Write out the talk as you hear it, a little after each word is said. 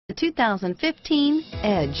The 2015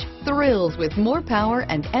 Edge thrills with more power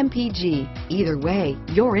and MPG. Either way,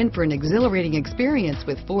 you're in for an exhilarating experience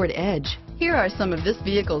with Ford Edge. Here are some of this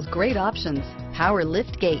vehicle's great options: power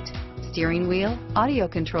lift gate, steering wheel audio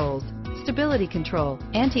controls, stability control,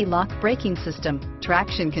 anti-lock braking system,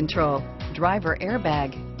 traction control, driver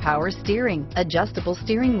airbag, power steering, adjustable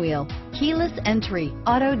steering wheel, keyless entry,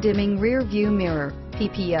 auto dimming rear view mirror,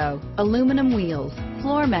 PPO, aluminum wheels,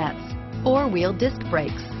 floor mats, four-wheel disc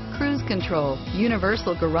brakes, cruise control,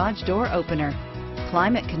 universal garage door opener,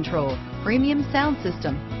 climate control, premium sound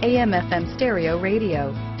system, AM/FM stereo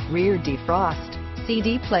radio, rear defrost,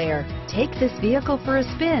 CD player. Take this vehicle for a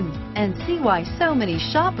spin and see why so many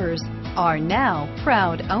shoppers are now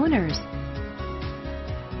proud owners.